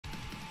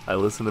I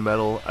listen to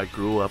metal. I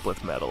grew up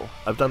with metal.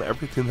 I've done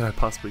everything that I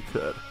possibly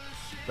could.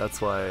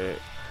 That's why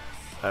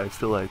I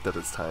feel like that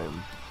it's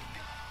time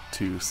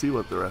to see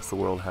what the rest of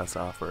the world has to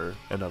offer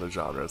and other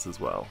genres as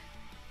well.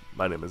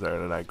 My name is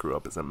Aaron and I grew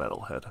up as a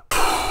metalhead.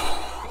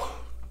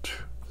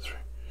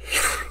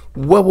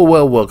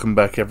 Well, welcome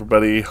back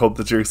everybody. Hope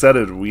that you're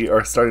excited. We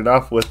are starting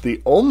off with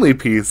the only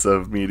piece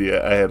of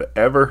media I had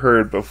ever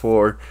heard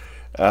before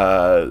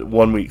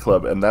 1 Week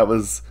Club, and that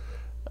was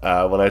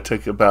when I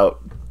took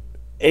about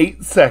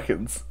 8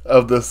 seconds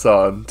of the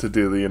song to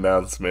do the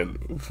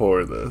announcement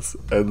for this.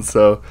 And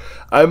so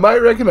I might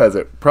recognize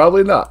it.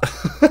 Probably not.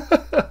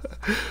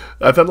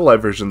 I found a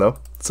live version though,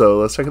 so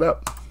let's check it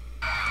out.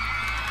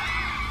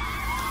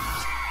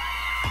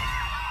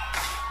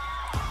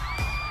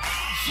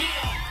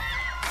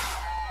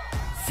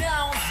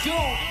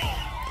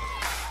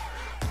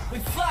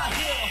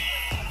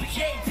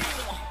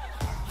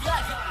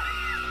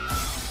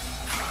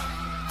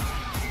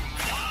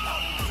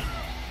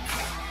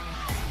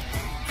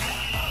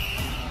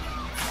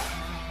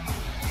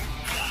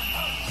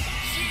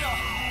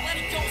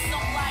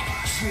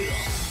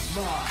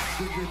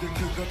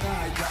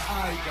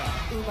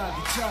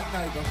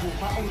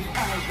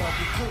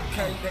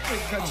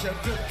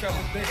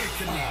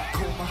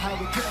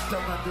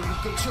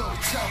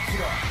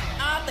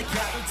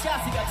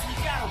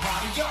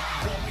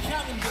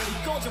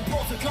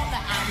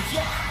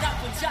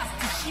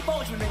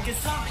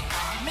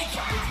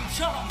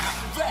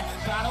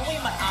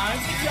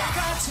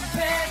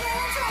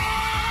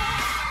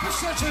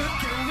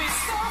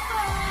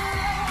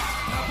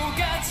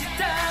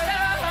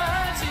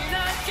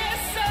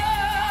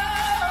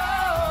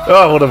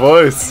 Oh, what a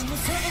voice!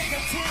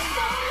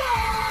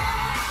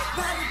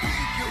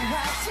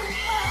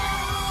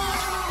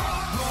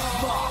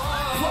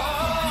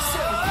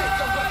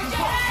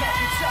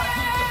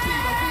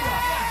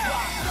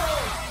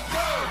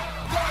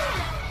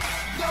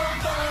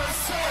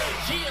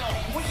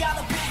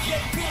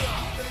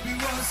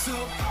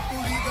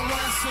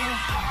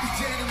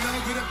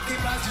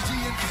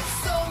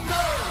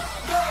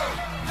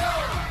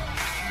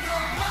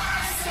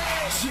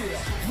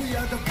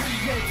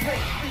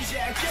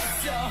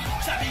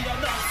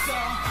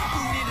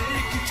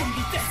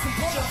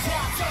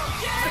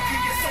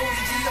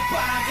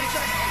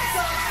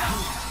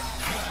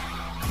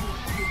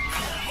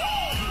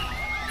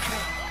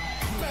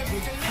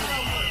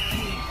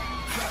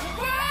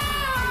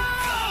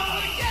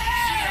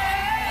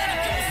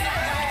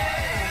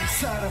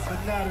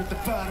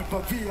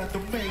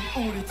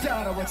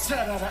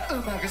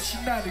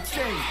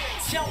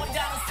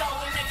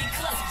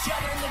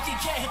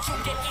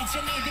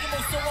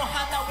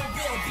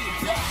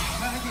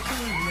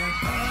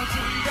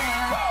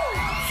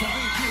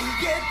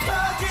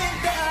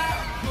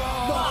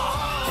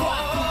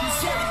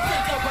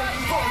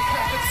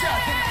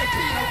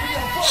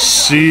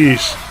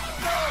 Sheesh.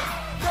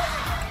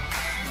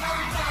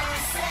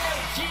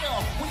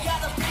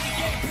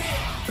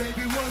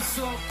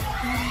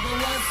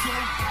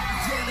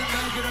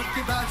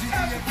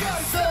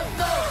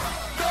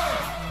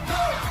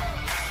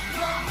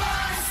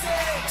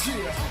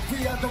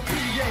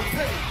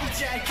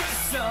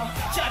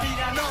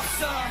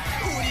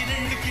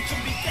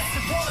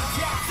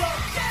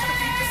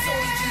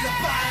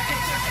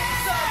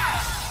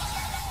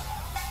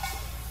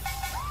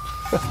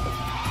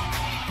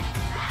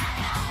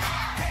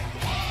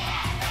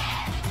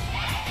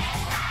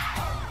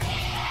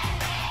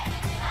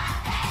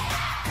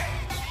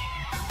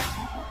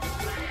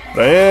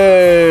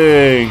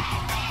 Dang!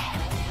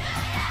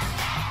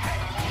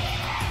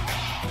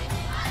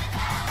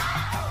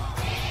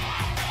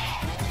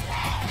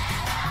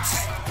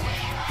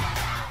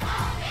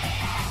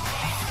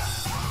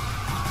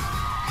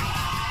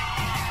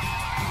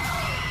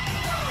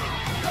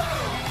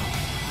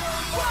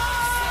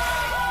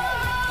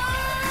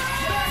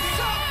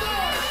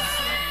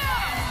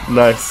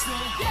 Nice.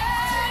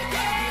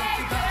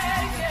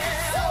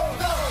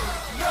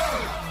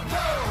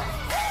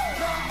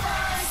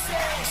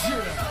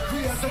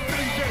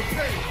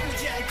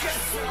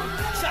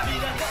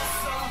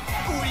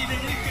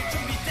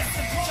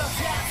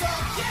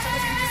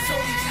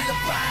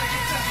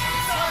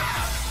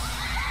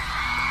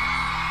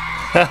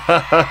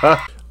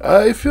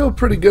 I feel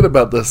pretty good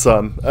about this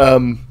song.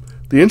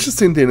 The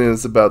interesting thing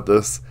is about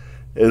this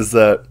is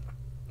that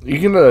you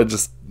can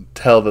just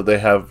tell that they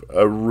have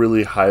a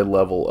really high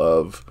level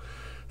of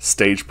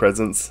stage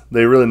presence.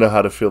 They really know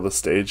how to feel the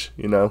stage,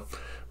 you know?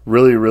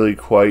 Really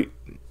quite,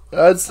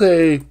 I'd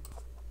say,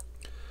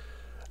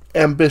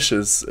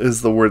 ambitious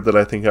is the word that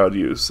I think I would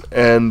use.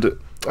 And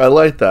I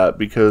like that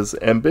because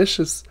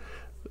ambitious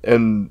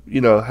and,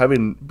 you know,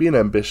 being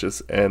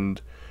ambitious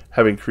and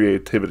having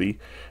creativity,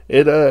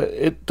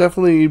 it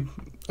definitely,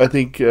 I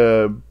think,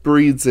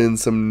 breeds in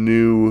some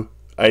new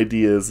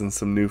ideas and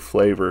some new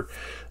flavor.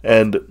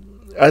 And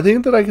I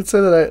think that I could say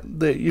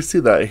that you see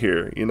that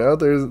here. You know,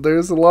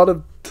 there's a lot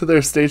to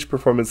their stage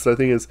performance that I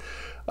think is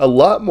a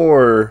lot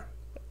more.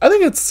 I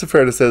think it's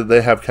fair to say that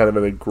they have kind of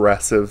an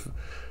aggressive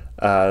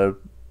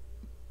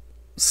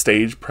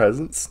stage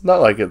presence.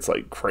 Not like it's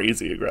like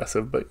crazy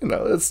aggressive, but you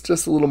know, it's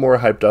just a little more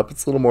hyped up.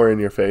 It's a little more in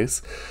your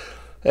face.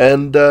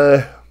 And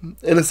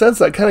in a sense,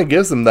 that kind of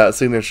gives them that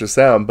signature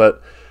sound.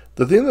 But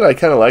the thing that I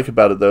kind of like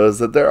about it, though, is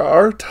that there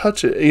are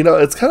touches. You know,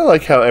 it's kind of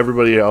like how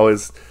everybody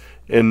always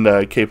in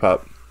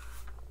K-pop,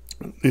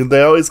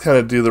 they always kind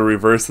of do the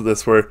reverse of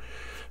this, where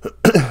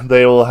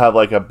they will have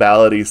like a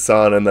ballady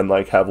song and then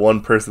like have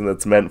one person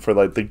that's meant for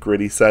like the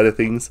gritty side of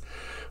things.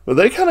 But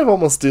they kind of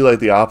almost do like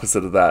the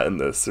opposite of that in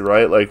this,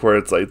 right? Like where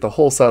it's like the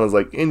whole song is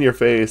like in your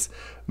face,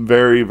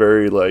 very,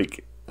 very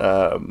like,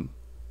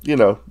 you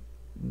know,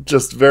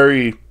 just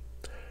very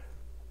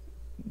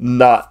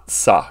not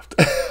soft.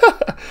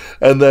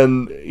 And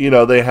then, you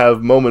know, they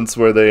have moments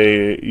where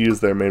they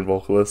use their main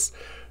vocalist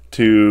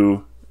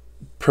to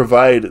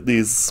provide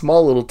these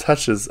small little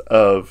touches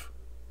of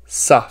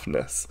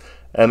softness.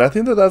 And I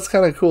think that that's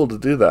kind of cool to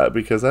do that,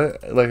 because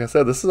like I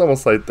said, this is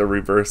almost like the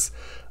reverse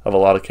of a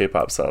lot of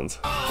K-pop songs.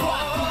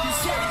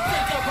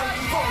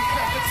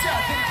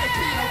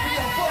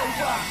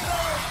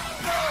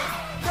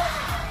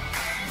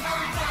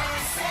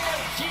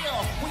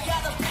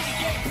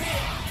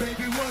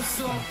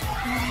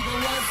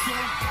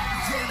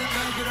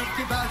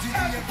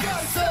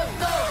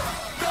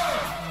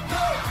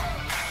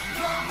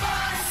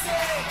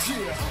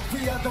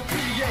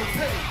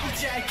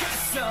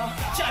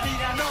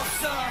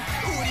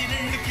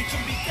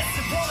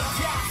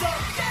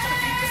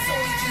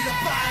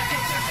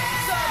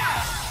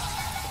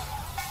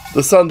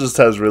 The song just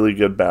has really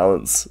good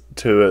balance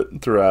to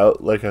it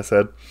throughout, like I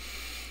said.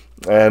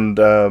 And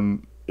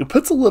it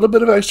puts a little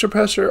bit of extra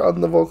pressure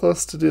on the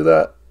vocalist to do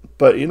that.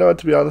 But you know what,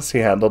 to be honest, he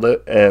handled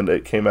it, and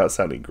it came out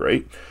sounding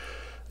great.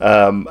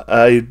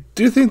 I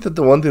do think that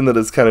the one thing that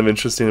is kind of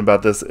interesting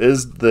about this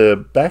is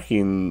the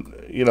backing,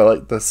 you know,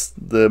 like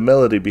the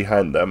melody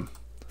behind them.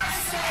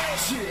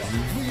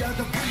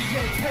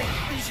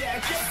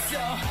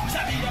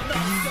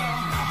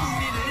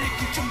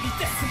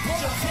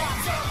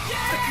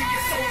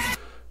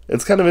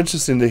 It's kind of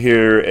interesting to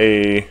hear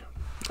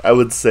I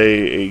would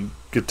say a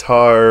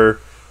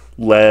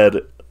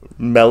guitar-led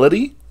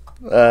melody.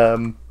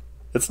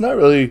 It's not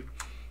really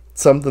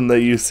something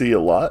that you see a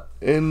lot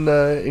in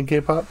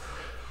K-pop.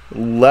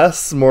 Less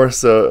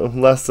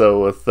so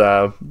with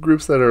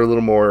groups that are a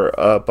little more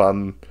up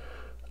on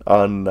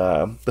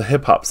the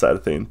hip-hop side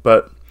of things.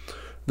 But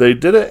they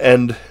did it,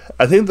 and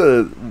I think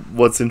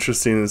what's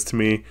interesting is, to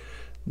me,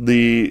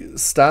 the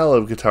style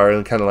of guitar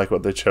and kind of like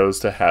what they chose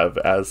to have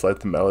as like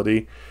the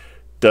melody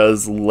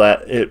does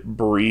let it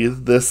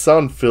breathe. This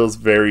song feels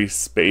very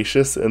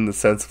spacious in the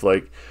sense of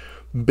like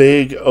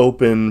big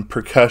open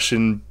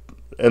percussion,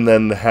 and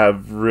then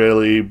have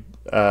really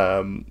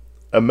a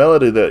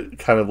melody that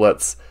kind of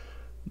lets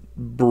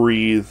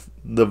breathe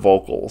the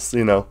vocals,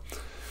 you know.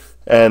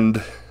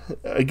 And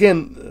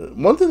again,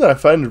 one thing that I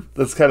find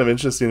that's kind of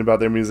interesting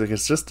about their music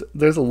is just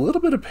there's a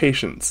little bit of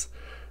patience.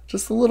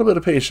 Just a little bit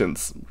of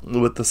patience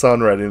with the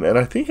songwriting, and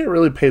I think it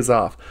really pays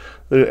off.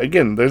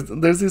 Again,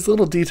 there's these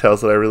little details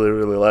that I really,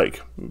 really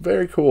like.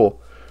 Very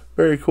cool.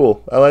 Very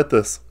cool. I like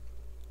this.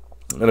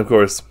 And of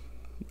course,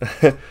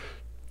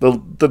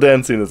 the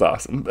dancing is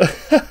awesome.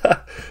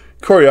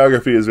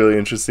 Choreography is really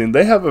interesting.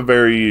 They have a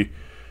very,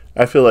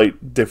 I feel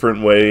like,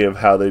 different way of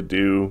how they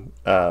do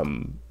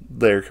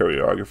their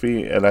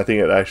choreography, and I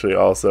think it actually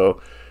also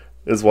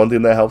is one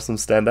thing that helps them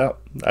stand out.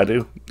 I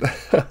do.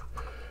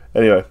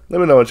 Anyway, let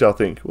me know what y'all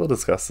think. We'll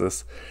discuss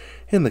this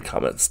in the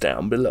comments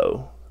down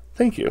below.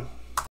 Thank you.